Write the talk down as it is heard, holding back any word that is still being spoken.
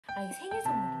아, 이게 생일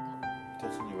선물인가?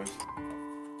 대신이 왜?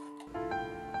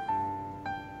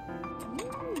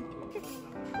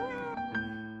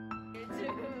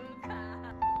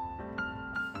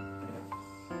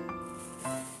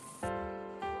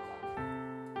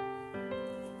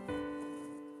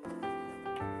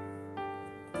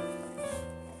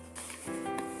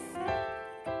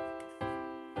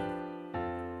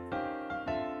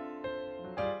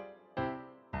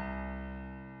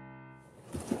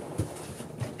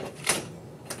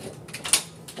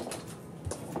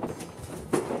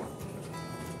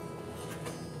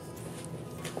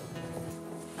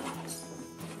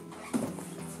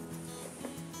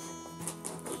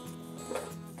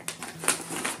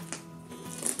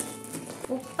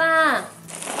 오빠!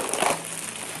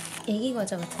 애기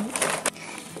과자 같은데?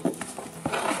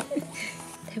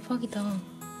 대박이다. 어?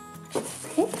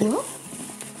 뭐야?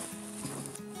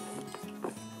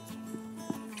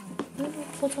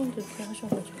 포장도 이렇게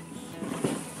하셔가지고.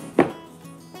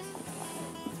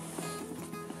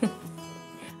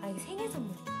 아, 이게 생일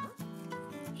선물인가?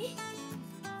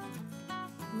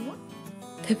 뭐야?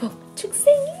 대박!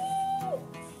 축생이!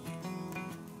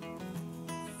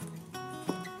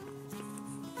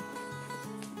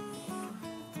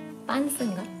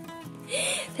 빤스인가?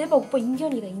 대박, 오빠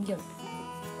인견이다, 인견.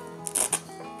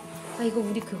 아, 이거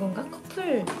우리 그건가?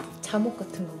 커플 잠옷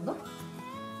같은 건가?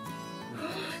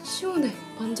 시원해.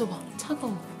 만져봐.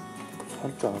 차가워.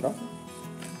 할 줄 알아?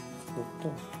 없다.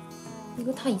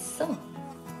 이거 다 있어.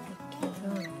 이렇게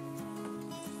하면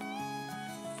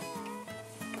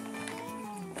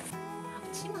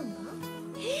앞치마인가?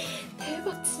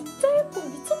 대박, 진짜 예뻐.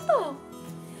 미쳤다.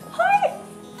 헐!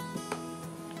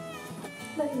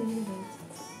 나 이거 있는 거야,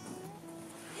 진짜.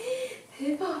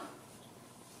 대박.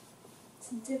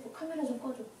 진짜 예뻐. 카메라 좀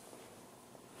꺼줘.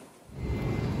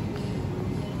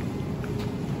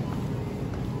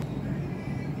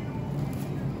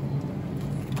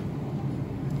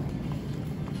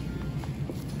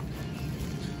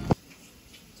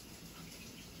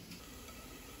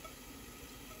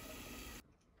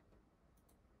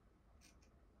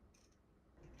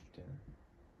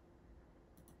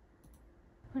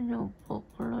 아니, 오빠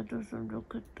골라줬으면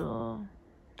좋겠다.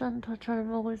 난 더 잘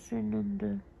먹을 수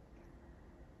있는데.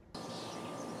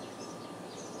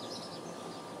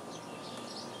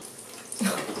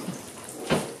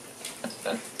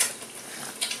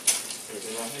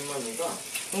 요즘에 할머니가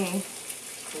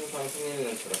항상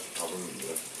생일날 저렇게 밥을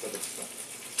이렇게 끓였어.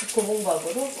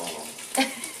 고봉밥으로?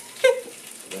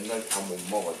 맨날 다 못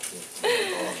먹었지.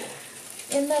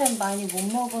 옛날엔 많이 못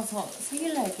먹어서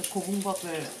생일날 이렇게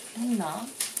고봉밥을 했나?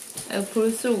 아,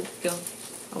 볼수록 웃겨.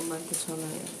 엄마한테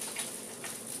전화해.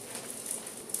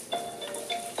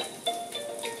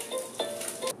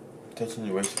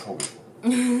 대신이 외식하고 있어.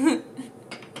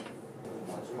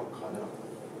 마지막 가냐?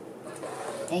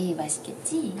 에이,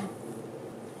 맛있겠지?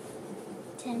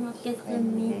 잘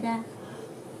먹겠습니다.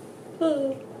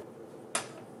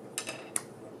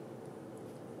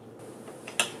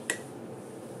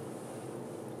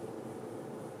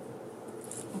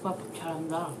 오빠 밥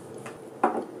잘한다.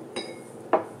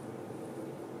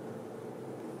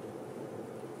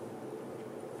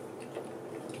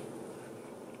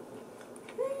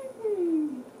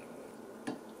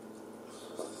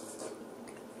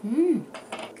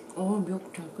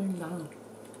 몇 잘 끓인다.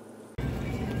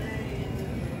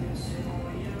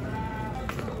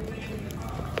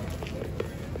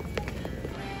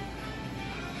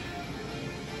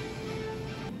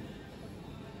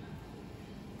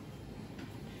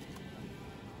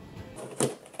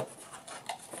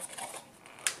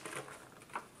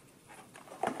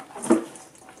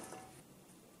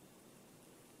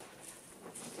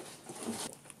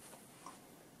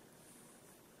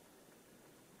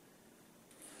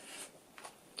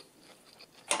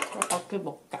 밖에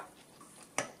먹자.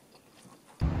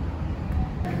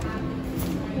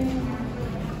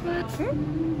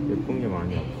 예쁜 게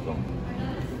많이 없어.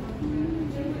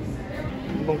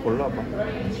 한번 골라봐.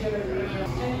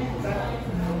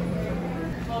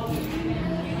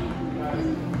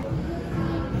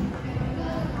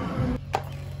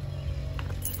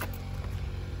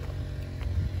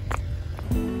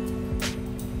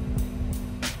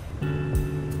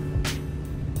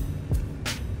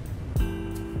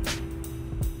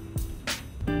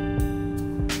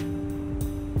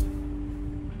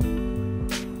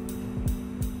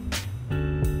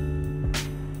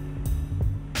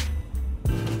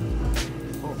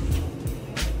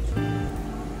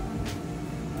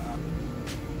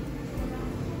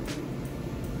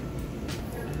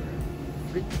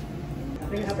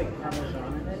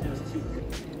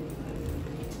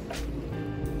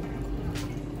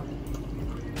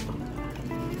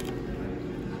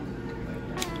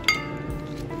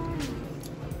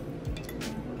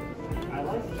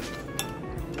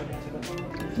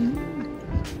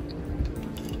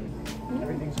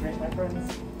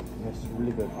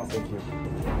 be the passage here.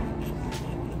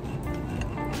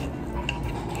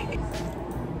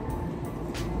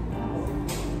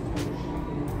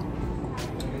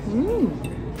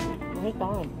 맛있다.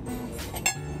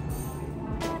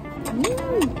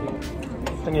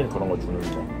 생일 그런 거 주는데.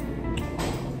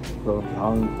 그럼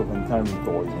다음 또 벤탈면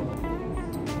또 어디서?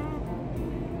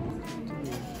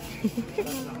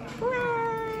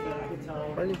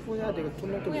 빨리 뿌야 되게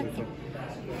토마토 주세요.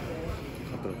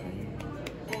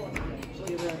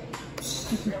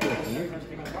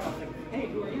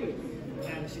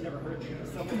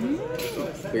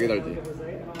 되게 달지.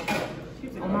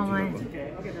 어마어마해.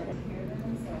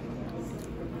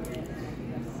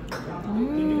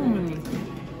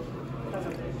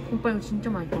 오빠 이거 진짜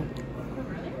맛있어.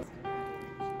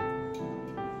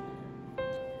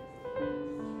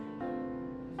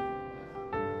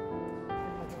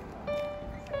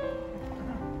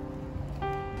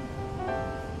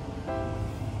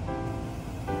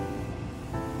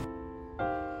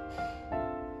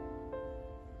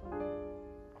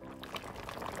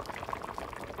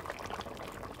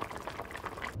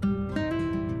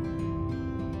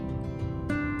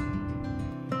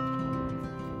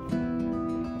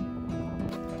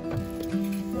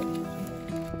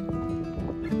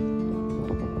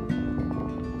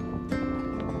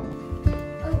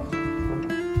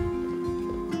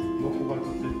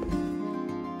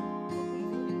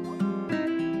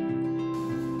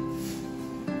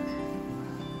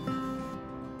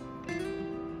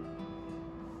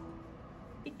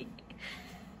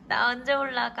 나 언제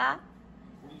올라가?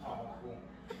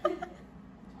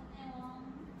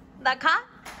 나 가?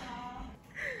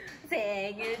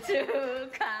 생일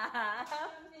축하합니다.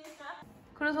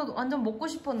 그래서 완전 먹고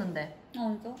싶었는데.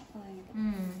 진짜? 다행이다.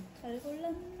 잘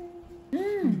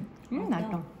골랐네.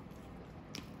 맛있다.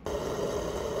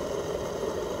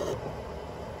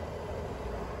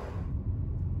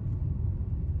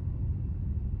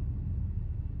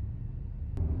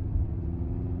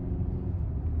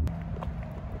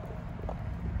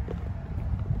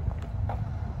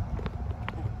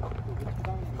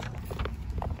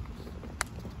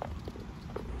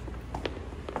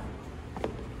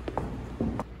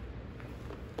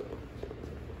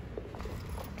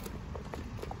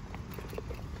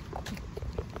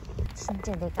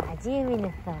 진짜 내가 아주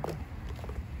예민했어.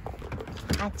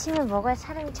 아침에 먹어야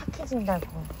사람이 착해진다고.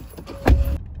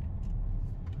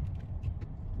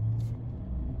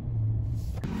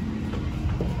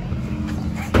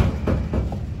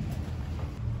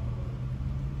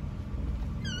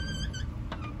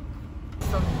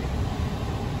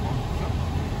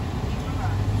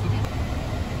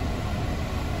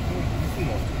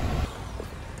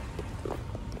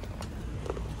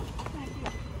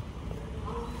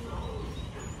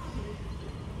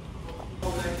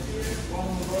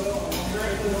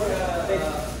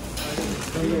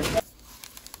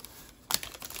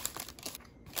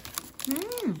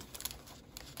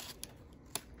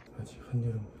 아직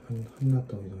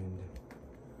한낮덩이 더 있네.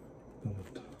 너무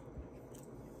좋다.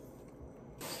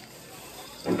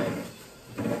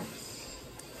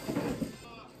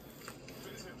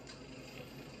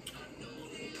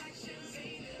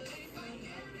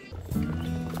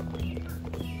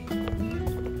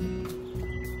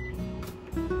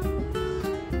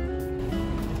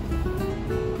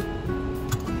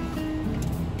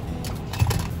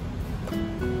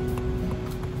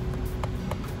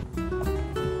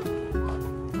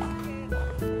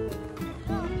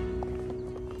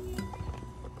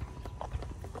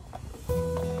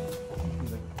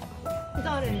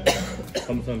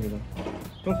 감사합니다.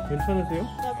 형 괜찮으세요?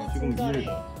 지금 일.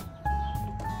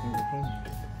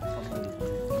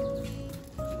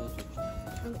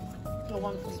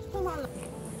 저건 스프만.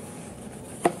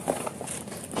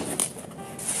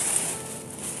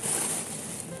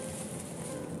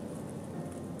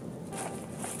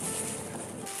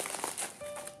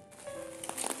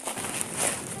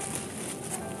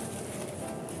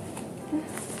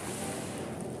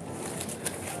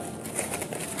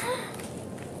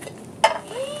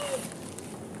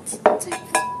 진짜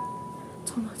예쁘다.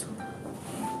 전화.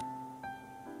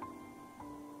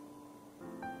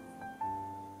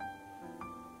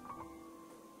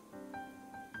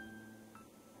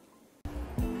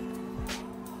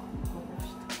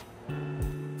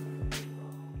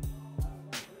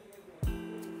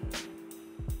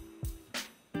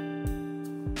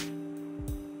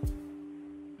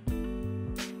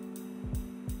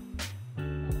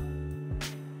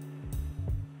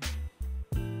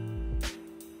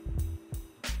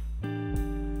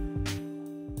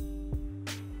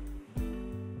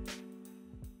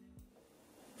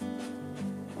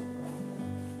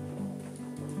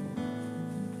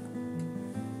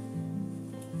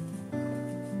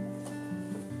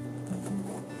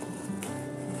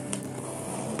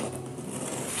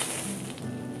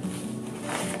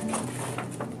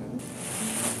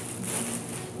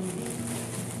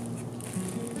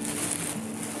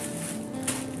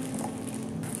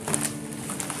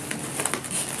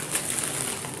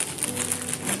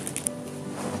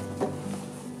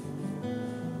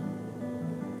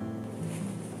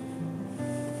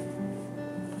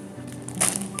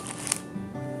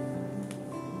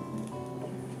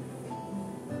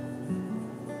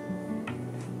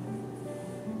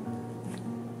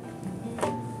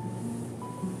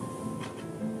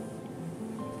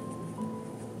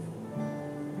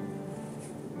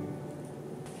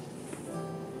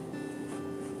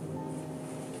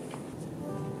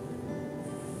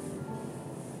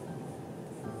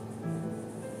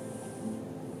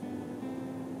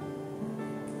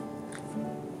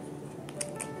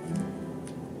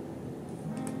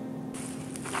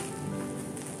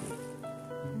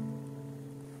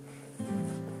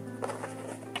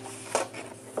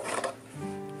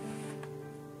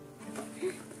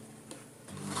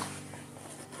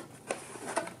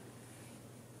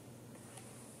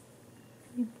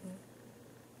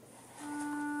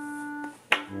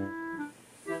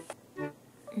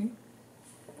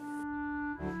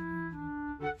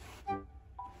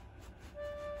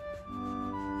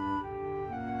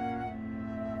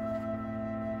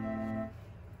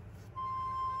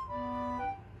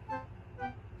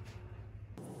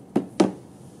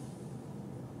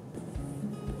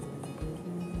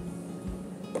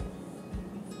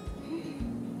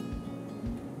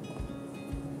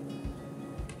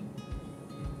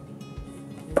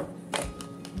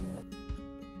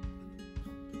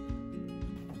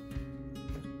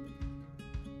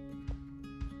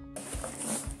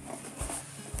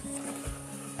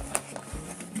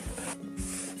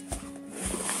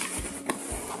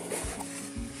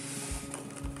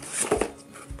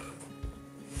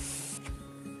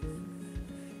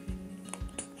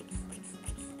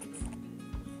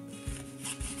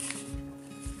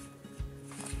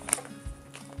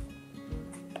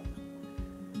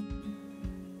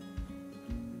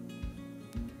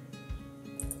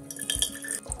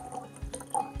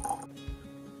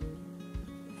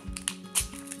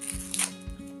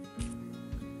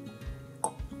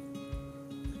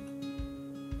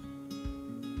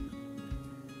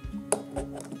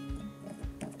 응.